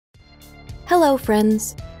Hello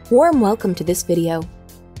friends! Warm welcome to this video.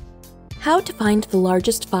 How to find the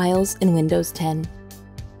largest files in Windows 10.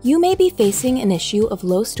 You may be facing an issue of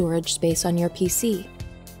low storage space on your PC.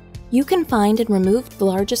 You can find and remove the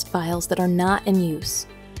largest files that are not in use.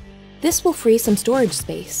 This will free some storage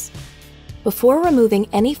space. Before removing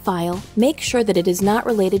any file, make sure that it is not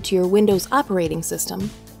related to your Windows operating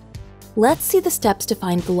system. Let's see the steps to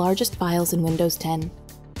find the largest files in Windows 10.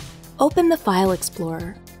 Open the File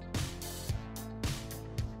Explorer.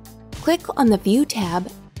 Click on the View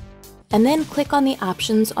tab, and then click on the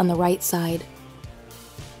options on the right side.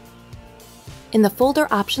 In the Folder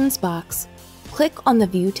Options box, click on the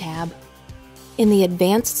View tab. In the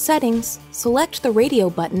Advanced Settings, select the radio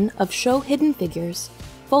button of Show Hidden Figures,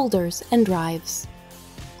 Folders, and Drives.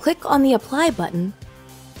 Click on the Apply button,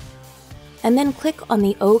 and then click on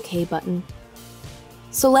the OK button.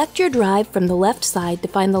 Select your drive from the left side to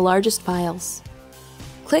find the largest files.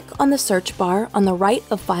 Click on the search bar on the right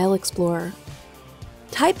of File Explorer.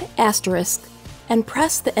 Type asterisk and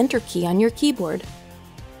press the Enter key on your keyboard.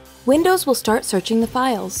 Windows will start searching the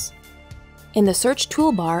files. In the Search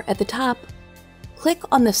toolbar at the top, click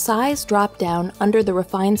on the Size drop-down under the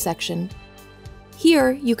Refine section.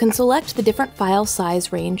 Here, you can select the different file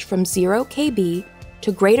size range from 0 KB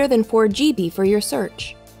to greater than 4 GB for your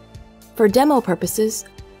search. For demo purposes,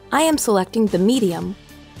 I am selecting the medium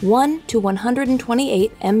 1 to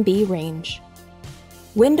 128 MB range.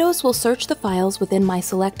 Windows will search the files within my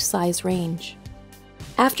select size range.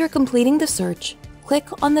 After completing the search, click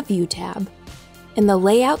on the View tab. In the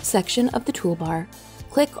Layout section of the toolbar,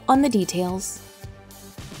 click on the Details.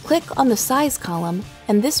 Click on the Size column,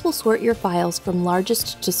 and this will sort your files from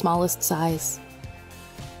largest to smallest size.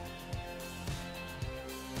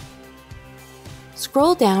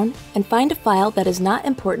 Scroll down and find a file that is not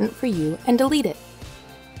important for you and delete it.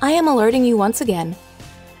 I am alerting you once again.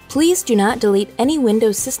 Please do not delete any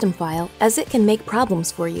Windows system file as it can make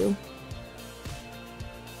problems for you.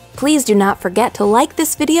 Please do not forget to like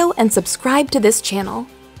this video and subscribe to this channel.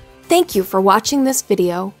 Thank you for watching this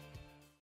video.